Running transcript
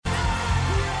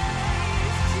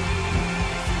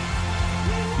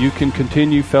you can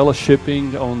continue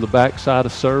fellowshipping on the backside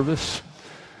of service.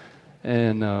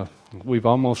 And we've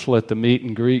almost let the meet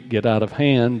and greet get out of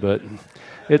hand, but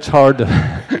it's hard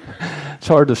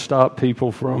to stop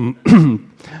people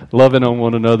from loving on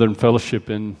one another and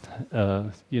fellowshipping,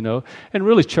 And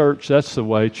really, church, that's the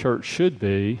way church should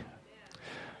be.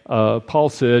 Paul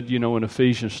said, in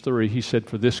Ephesians 3, he said,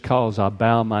 "For this cause I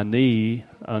bow my knee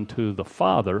unto the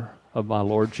Father of my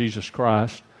Lord Jesus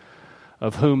Christ,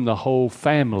 of whom the whole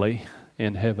family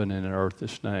in heaven and in earth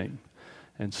is named."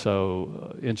 And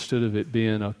so instead of it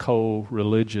being a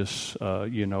co-religious,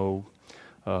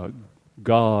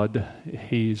 God,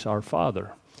 He's our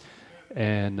Father.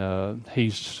 And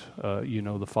He's,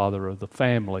 the Father of the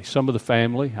family. Some of the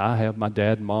family, I have my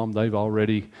dad and mom, they've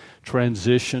already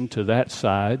transitioned to that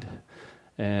side.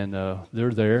 And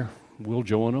they're there. We'll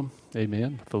join them.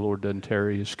 Amen. If the Lord doesn't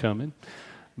tarry His coming.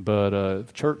 But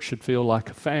the church should feel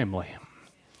like a family.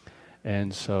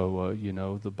 And so,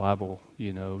 the Bible,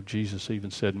 Jesus even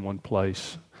said in one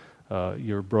place,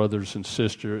 your brothers and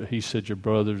sisters, He said your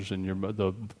brothers and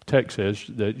the text says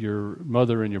that your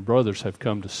mother and your brothers have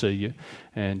come to see you.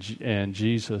 And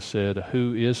Jesus said,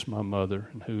 "Who is my mother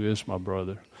and who is my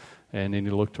brother?" And then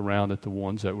He looked around at the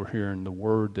ones that were hearing the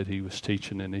word that He was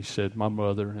teaching, and He said, "My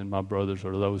mother and my brothers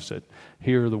are those that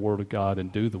hear the word of God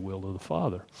and do the will of the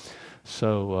Father."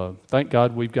 So thank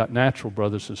God we've got natural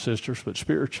brothers and sisters, but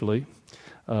spiritually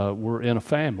we're in a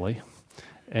family.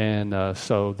 And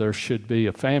so there should be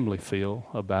a family feel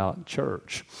about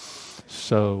church.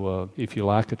 So if you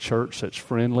like a church that's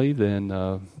friendly,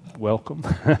 then welcome.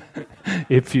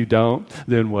 If you don't,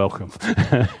 then welcome.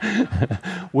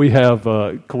 We have,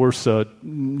 of course,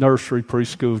 nursery,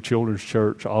 preschool, children's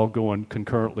church all going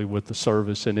concurrently with the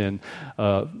service. And then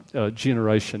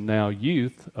Generation Now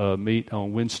Youth meet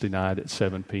on Wednesday night at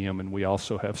 7 p.m. And we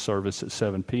also have service at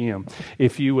 7 p.m.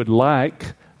 If you would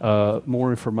like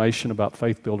more information about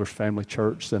Faith Builders Family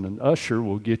Church, then an usher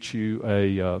will get you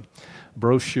a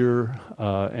brochure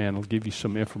and will give you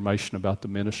some information about the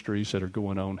ministries that are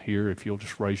going on here. If you'll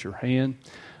just raise your hand,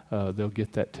 they'll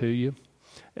get that to you.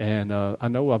 And I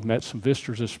know I've met some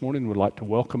visitors this morning. Would like to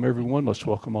welcome everyone. Let's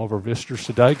welcome all of our visitors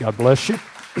today. God bless you.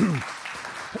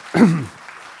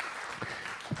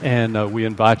 And we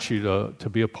invite you to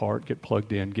be a part, get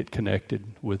plugged in, get connected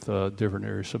with different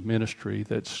areas of ministry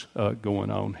that's going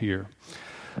on here.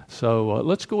 So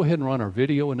let's go ahead and run our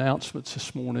video announcements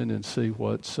this morning and see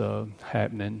what's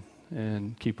happening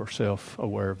and keep ourselves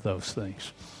aware of those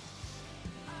things.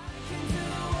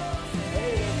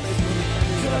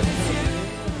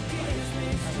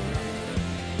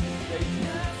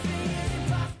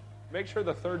 Make sure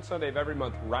the third Sunday of every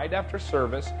month, right after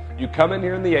service, you come in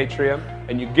here in the atrium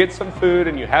and you get some food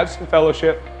and you have some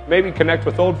fellowship, maybe connect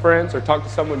with old friends or talk to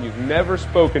someone you've never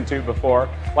spoken to before.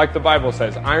 Like the Bible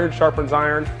says, iron sharpens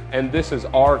iron, and this is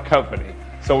our company.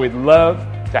 So we'd love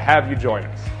to have you join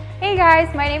us. Hey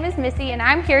guys, my name is Missy and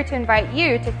I'm here to invite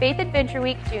you to Faith Adventure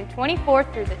Week, June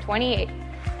 24th through the 28th.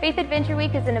 Faith Adventure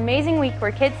Week is an amazing week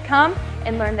where kids come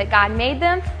and learn that God made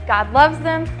them, God loves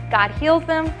them, God heals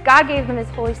them, God gave them His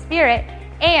Holy Spirit,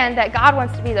 and that God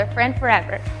wants to be their friend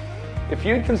forever. If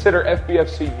you'd consider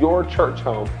FBFC your church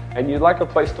home and you'd like a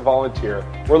place to volunteer,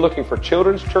 we're looking for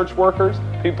children's church workers,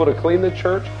 people to clean the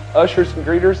church, ushers and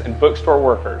greeters, and bookstore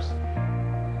workers.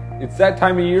 It's that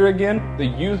time of year again. The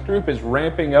youth group is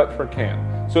ramping up for camp.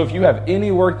 So if you have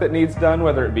any work that needs done,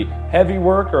 whether it be heavy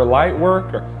work or light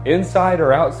work or inside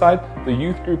or outside, the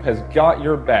youth group has got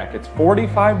your back. It's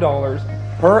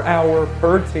 $45 per hour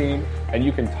per team, and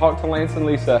you can talk to Lance and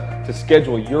Lisa to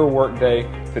schedule your work day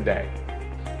today.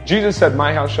 Jesus said,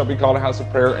 "My house shall be called a house of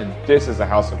prayer," and this is a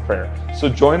house of prayer. So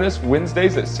join us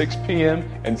Wednesdays at 6 p.m.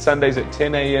 and Sundays at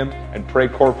 10 a.m. and pray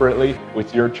corporately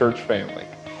with your church family.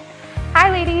 Hi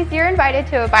ladies, you're invited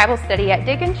to a Bible study at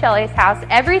Dick and Shelley's house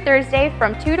every Thursday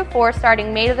from 2 to 4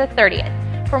 starting May the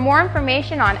 30th. For more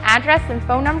information on address and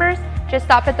phone numbers, just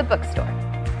stop at the bookstore.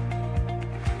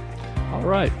 All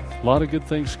right, a lot of good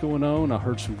things going on. I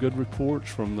heard some good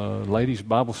reports from the ladies'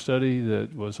 Bible study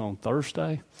that was on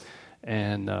Thursday,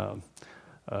 and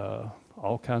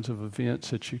all kinds of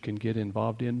events that you can get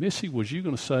involved in. Missy, was you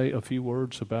going to say a few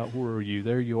words about where are you?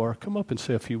 There you are. Come up and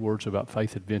say a few words about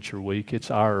Faith Adventure Week.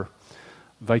 It's our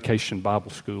vacation Bible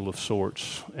school of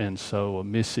sorts, and so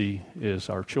Missy is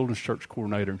our children's church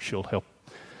coordinator, and she'll help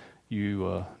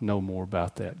you know more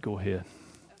about that. Go ahead.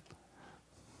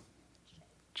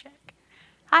 Check.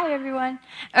 Hi, everyone.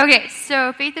 Okay,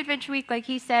 so Faith Adventure Week, like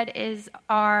he said, is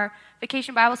our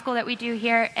vacation Bible school that we do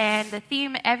here, and the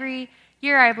theme every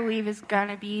year, I believe, is going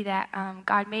to be that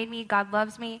God made me, God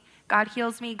loves me, God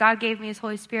heals me, God gave me His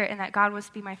Holy Spirit, and that God wants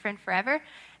to be my friend forever.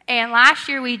 And last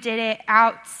year we did it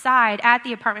outside at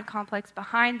the apartment complex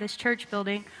behind this church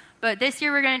building. But this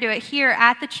year we're going to do it here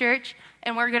at the church,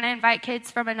 and we're going to invite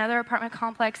kids from another apartment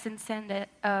complex and send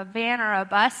a van or a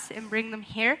bus and bring them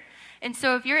here. And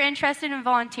so if you're interested in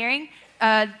volunteering,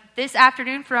 this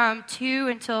afternoon from 2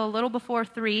 until a little before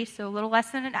 3, so a little less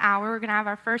than an hour, we're going to have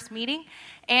our first meeting.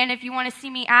 And if you want to see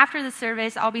me after the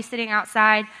service, I'll be sitting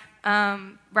outside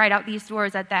right out these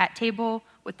doors at that table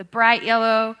with the bright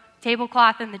yellow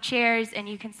tablecloth and the chairs, and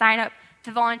you can sign up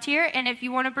to volunteer. And if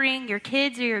you want to bring your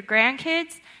kids or your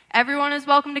grandkids, everyone is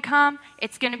welcome to come.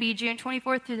 It's going to be June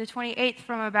 24th through the 28th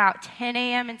from about 10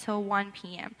 a.m. until 1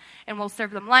 p.m. And we'll serve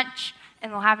them lunch,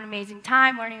 and they'll have an amazing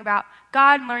time learning about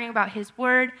God and learning about His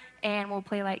Word, and we'll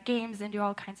play light games and do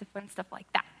all kinds of fun stuff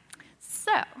like that.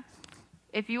 So,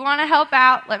 if you want to help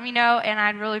out, let me know, and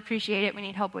I'd really appreciate it. We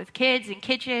need help with kids and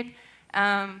kitchen,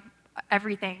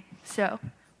 everything. So,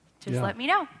 just let me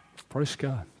know. Praise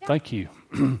God. Yeah. Thank you.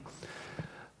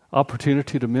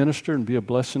 Opportunity to minister and be a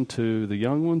blessing to the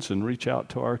young ones and reach out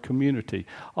to our community.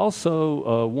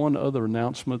 Also, one other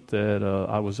announcement that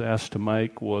I was asked to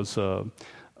make was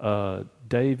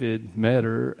David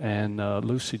Metter and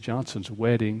Lucy Johnson's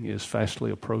wedding is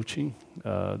fastly approaching.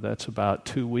 That's about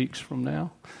 2 weeks from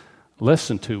now. Less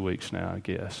than 2 weeks now, I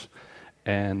guess.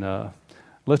 And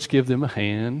let's give them a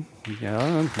hand.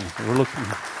 Yeah, we're looking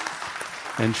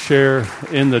and share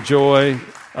in the joy.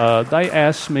 They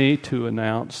asked me to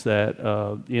announce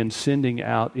that in sending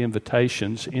out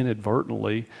invitations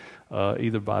inadvertently,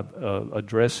 either by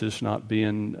addresses not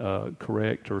being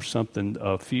correct or something,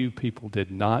 a few people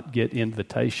did not get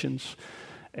invitations,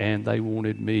 and they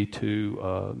wanted me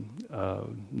to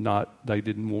they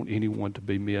didn't want anyone to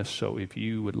be missed. So if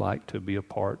you would like to be a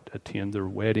part, attend their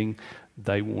wedding,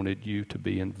 they wanted you to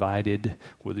be invited,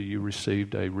 whether you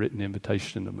received a written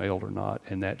invitation in the mail or not,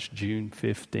 and that's June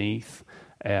 15th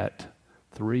at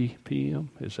 3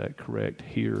 p.m., is that correct,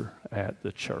 here at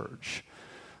the church.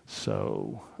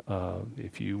 So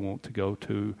if you want to go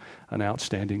to an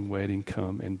outstanding wedding,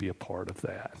 come and be a part of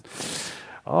that.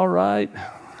 All right.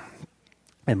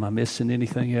 Am I missing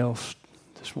anything else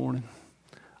this morning?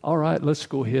 All right, let's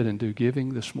go ahead and do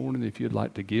giving this morning. If you'd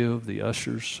like to give, the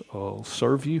ushers will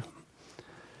serve you.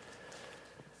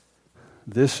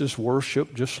 This is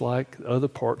worship just like other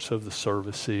parts of the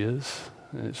service is.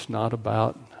 And it's not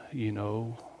about,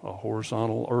 a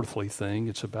horizontal earthly thing.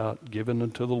 It's about giving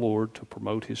unto the Lord to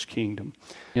promote His kingdom.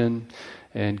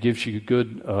 And gives you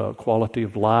good quality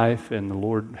of life, and the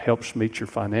Lord helps meet your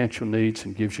financial needs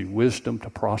and gives you wisdom to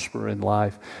prosper in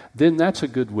life, then that's a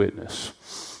good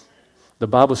witness. The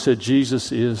Bible said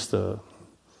Jesus is the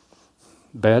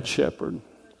bad shepherd.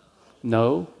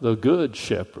 No, the good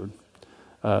shepherd.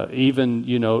 Even,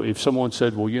 if someone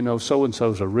said, well,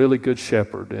 so-and-so's a really good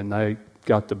shepherd, and they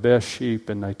got the best sheep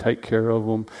and they take care of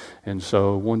them, and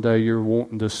so one day you're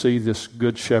wanting to see this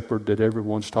good shepherd that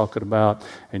everyone's talking about,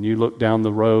 and you look down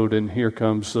the road and here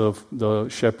comes the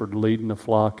shepherd leading the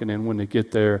flock, and then when they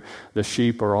get there, the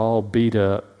sheep are all beat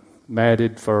up,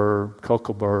 matted fur,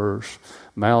 kookaburras,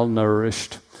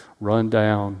 malnourished, run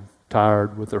down,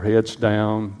 tired with their heads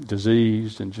down,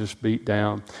 diseased and just beat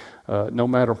down. No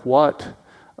matter what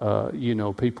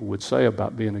people would say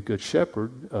about being a good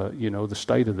shepherd, the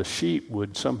state of the sheep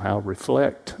would somehow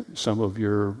reflect some of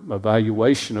your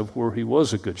evaluation of where he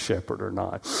was a good shepherd or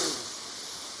not.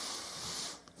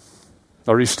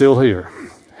 Are you still here?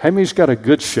 How many's got a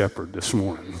good shepherd this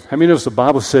morning? How many knows the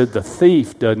Bible said the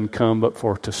thief doesn't come but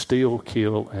for to steal,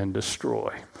 kill, and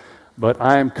destroy? But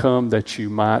I am come that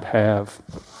you might have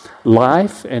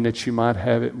life and that you might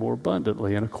have it more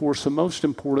abundantly. And of course, the most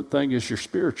important thing is your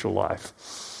spiritual life.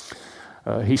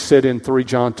 He said in 3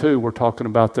 John 2, we're talking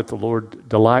about that the Lord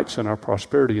delights in our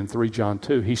prosperity. In 3 John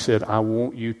 2, He said, I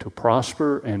want you to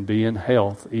prosper and be in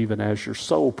health, even as your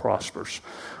soul prospers.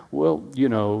 Well,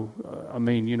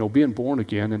 being born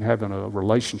again and having a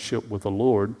relationship with the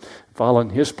Lord, following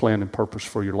His plan and purpose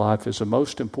for your life is the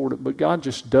most important. But God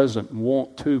just doesn't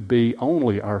want to be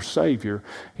only our Savior.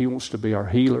 He wants to be our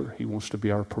healer. He wants to be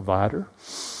our provider.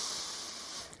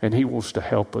 And He wants to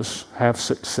help us have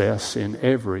success in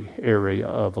every area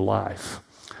of life.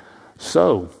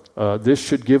 So, this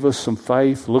should give us some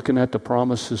faith, looking at the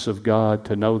promises of God,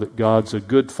 to know that God's a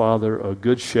good Father, a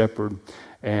good shepherd,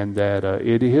 and that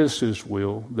it is His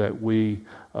will that we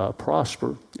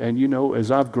prosper. And, as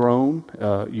I've grown,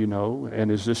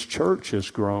 and as this church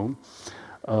has grown,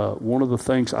 one of the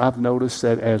things I've noticed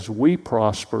that as we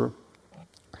prosper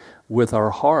with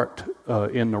our heart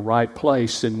in the right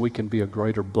place, then we can be a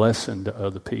greater blessing to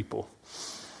other people.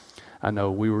 I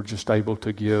know we were just able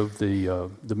to give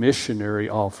the missionary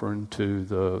offering to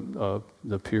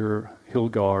the Pure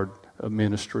Hillgard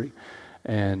ministry,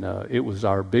 and it was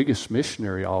our biggest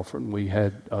missionary offering. We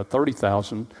had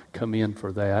 30,000 come in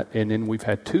for that, and then we've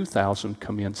had 2,000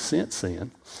 come in since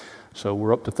then. So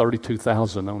we're up to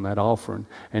 32,000 on that offering,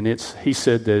 and he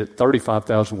said that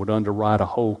 35,000 would underwrite a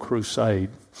whole crusade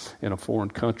in a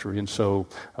foreign country, and so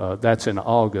that's in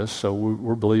August. So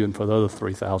we're believing for the other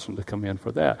 3,000 to come in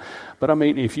for that. But I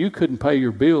mean, if you couldn't pay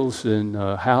your bills, then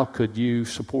how could you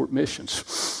support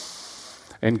missions?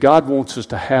 And God wants us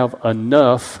to have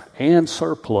enough and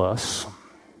surplus.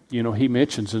 You know, he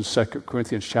mentions in 2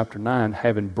 Corinthians chapter 9,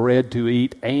 having bread to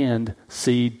eat and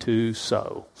seed to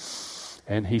sow.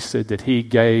 And he said that he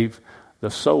gave the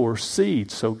sower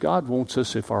seed. So God wants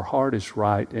us, if our heart is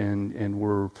right and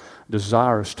we're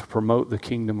desirous to promote the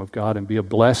kingdom of God and be a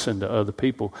blessing to other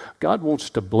people, God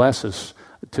wants to bless us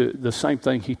to the same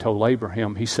thing he told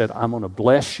Abraham. He said, I'm going to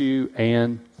bless you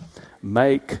and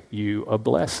make you a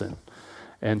blessing.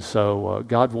 And so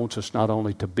God wants us not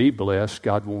only to be blessed,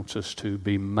 God wants us to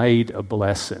be made a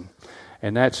blessing.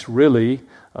 And that's really,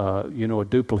 a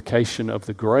duplication of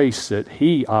the grace that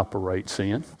he operates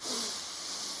in.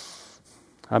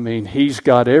 I mean, he's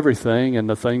got everything, and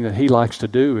the thing that he likes to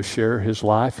do is share his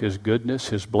life, his goodness,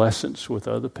 his blessings with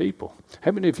other people.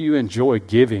 How many of you enjoy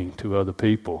giving to other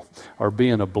people or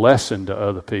being a blessing to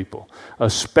other people,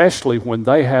 especially when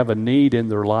they have a need in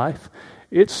their life?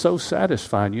 It's so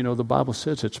satisfying. You know, the Bible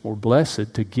says it's more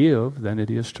blessed to give than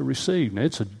it is to receive. Now,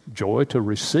 it's a joy to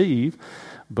receive,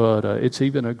 but it's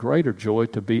even a greater joy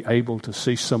to be able to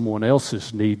see someone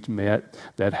else's needs met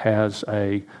that has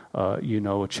a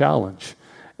challenge.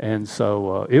 And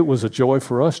so it was a joy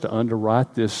for us to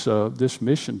underwrite this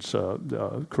missions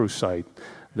crusade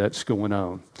that's going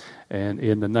on, and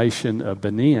in the nation of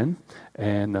Benin.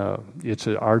 And it's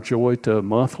our joy to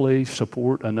monthly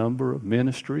support a number of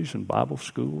ministries and Bible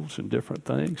schools and different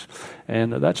things.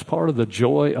 And that's part of the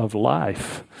joy of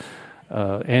life.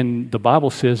 And the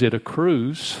Bible says it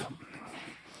accrues,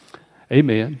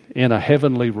 amen, in a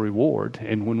heavenly reward.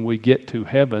 And when we get to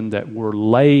heaven, that we're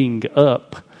laying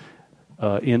up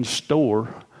in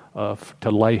store to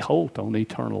lay hold on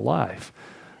eternal life.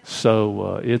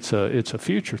 So it's a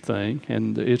future thing,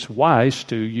 and it's wise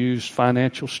to use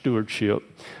financial stewardship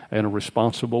in a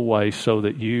responsible way so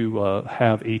that you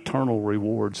have eternal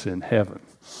rewards in heaven.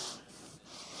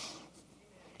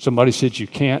 Somebody said you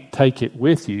can't take it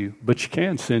with you, but you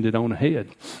can send it on ahead.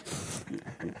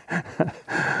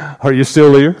 Are you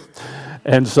still here?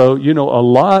 And so, a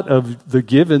lot of the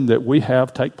giving that we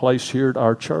have take place here at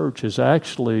our church is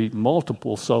actually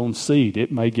multiple sown seed.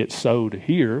 It may get sowed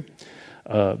here,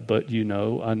 but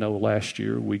I know last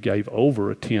year we gave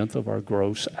over 1/10 of our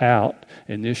gross out,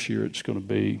 and this year it's going to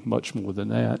be much more than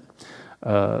that.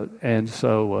 And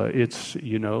so it's,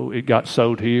 it got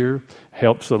sowed here,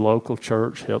 helps the local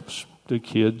church, helps the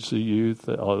kids, the youth,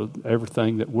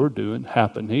 everything that we're doing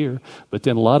happen here. But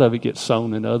then a lot of it gets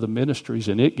sown in other ministries,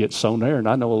 and it gets sown there, and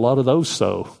I know a lot of those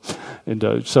sow. And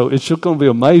so it's just going to be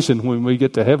amazing when we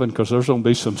get to heaven, because there's going to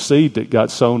be some seed that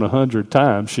got sown 100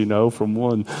 times, from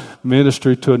one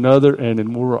ministry to another, and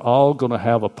then we're all going to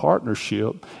have a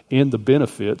partnership in the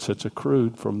benefits that's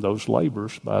accrued from those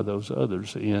labors by those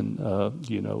others in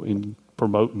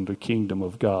promoting the kingdom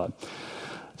of God.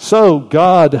 So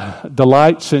God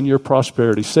delights in your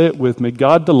prosperity. Say it with me.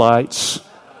 God delights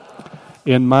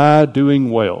in my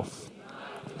doing well.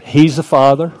 He's the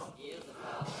Father.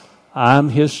 I'm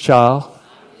His child.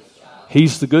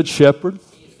 He's the good shepherd.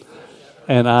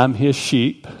 And I'm His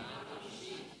sheep.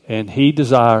 And He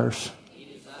desires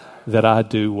that I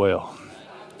do well.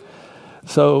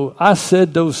 So I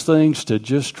said those things to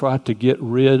just try to get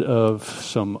rid of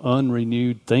some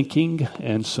unrenewed thinking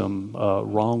and some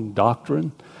wrong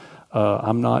doctrine.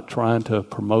 I'm not trying to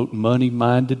promote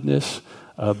money-mindedness,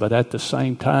 but at the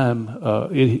same time,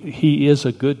 He is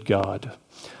a good God.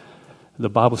 The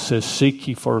Bible says, seek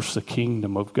ye first the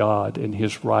kingdom of God and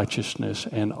His righteousness,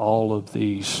 and all of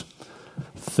these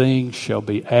things shall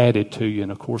be added to you.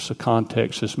 And of course, the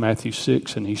context is Matthew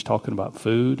 6, and He's talking about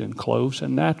food and clothes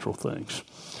and natural things.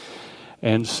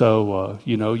 And so,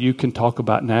 you can talk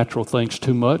about natural things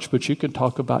too much, but you can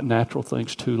talk about natural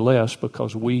things too less,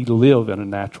 because we live in a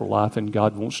natural life, and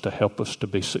God wants to help us to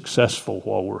be successful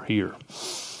while we're here.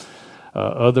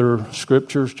 Other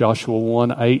scriptures, Joshua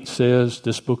 1:8 says,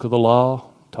 this book of the law,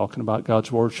 talking about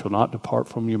God's word, shall not depart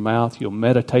from your mouth. You'll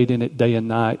meditate in it day and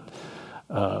night.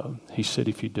 He said,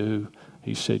 if you do,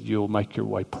 He said, you'll make your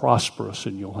way prosperous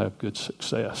and you'll have good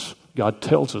success. God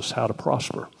tells us how to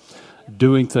prosper.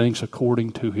 doing things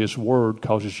according to His Word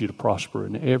causes you to prosper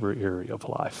in every area of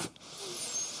life.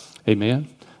 Amen.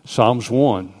 Psalms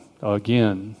 1,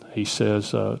 again, he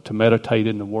says to meditate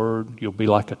in the Word. You'll be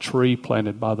like a tree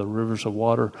planted by the rivers of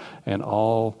water, and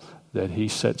all that he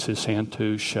sets his hand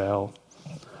to shall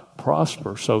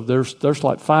prosper. So there's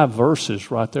like 5 verses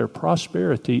right there.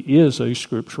 Prosperity is a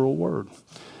scriptural word.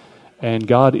 And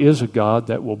God is a God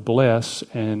that will bless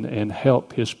and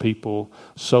help His people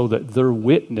so that their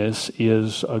witness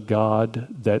is a God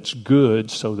that's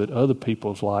good, so that other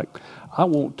people's like, I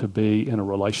want to be in a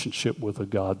relationship with a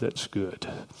God that's good.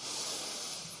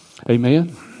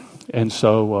 Amen? And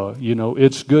so,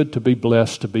 it's good to be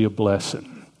blessed, to be a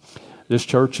blessing. This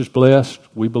church is blessed.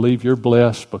 We believe you're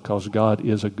blessed because God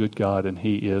is a good God and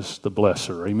He is the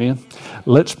blesser. Amen?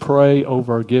 Let's pray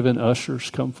over our giving.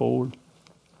 Ushers, come forward.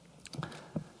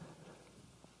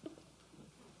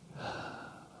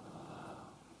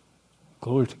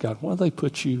 Glory to God. Why do they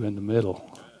put you in the middle?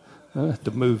 I have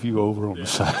to move you over on the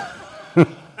side.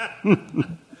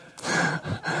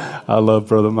 I love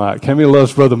Brother Mike. How many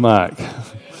loves Brother Mike?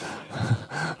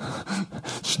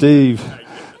 Steve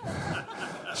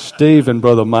and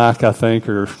Brother Mike, I think,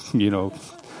 are,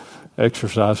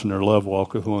 exercising their love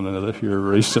walk with one another here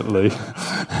recently.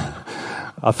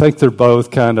 I think they're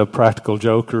both kind of practical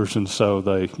jokers, and so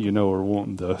they, are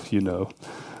wanting to,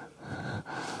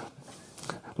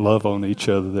 love on each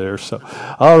other there. So,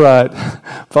 all right.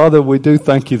 Father, we do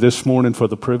thank you this morning for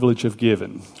the privilege of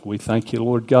giving. We thank you,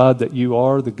 Lord God, that you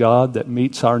are the God that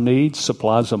meets our needs,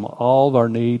 supplies them all of our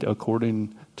need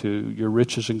according to your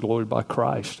riches and glory by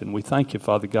Christ. And we thank you,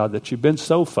 Father God, that you've been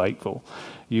so faithful.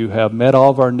 You have met all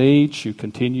of our needs. You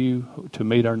continue to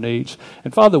meet our needs.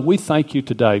 And Father, we thank you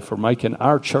today for making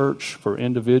our church, for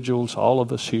individuals, all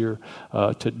of us here,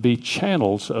 to be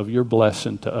channels of your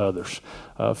blessing to others.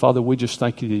 Father, we just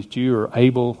thank you that you are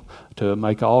able to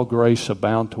make all grace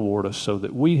abound toward us so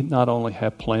that we not only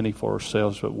have plenty for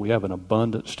ourselves, but we have an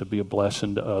abundance to be a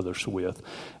blessing to others with.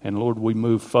 And Lord, we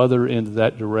move further into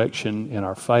that direction in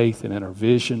our faith and in our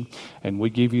vision, and we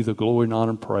give you the glory and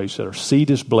honor and praise that our seed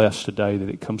is blessed today, that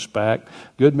it comes back,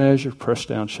 good measure, pressed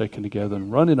down, shaken together,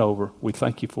 and running over. We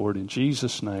thank you for it in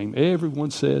Jesus' name.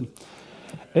 Everyone said,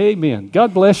 amen.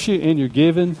 God bless you in your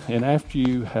giving, and after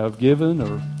you have given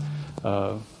or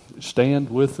stand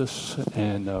with us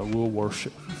and we'll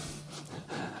worship.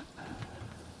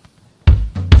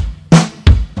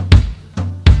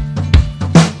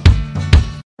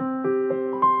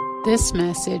 This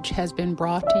message has been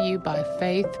brought to you by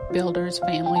Faith Builders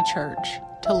Family Church.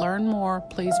 To learn more,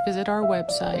 please visit our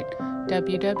website,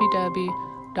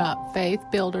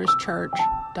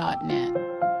 www.faithbuilderschurch.net.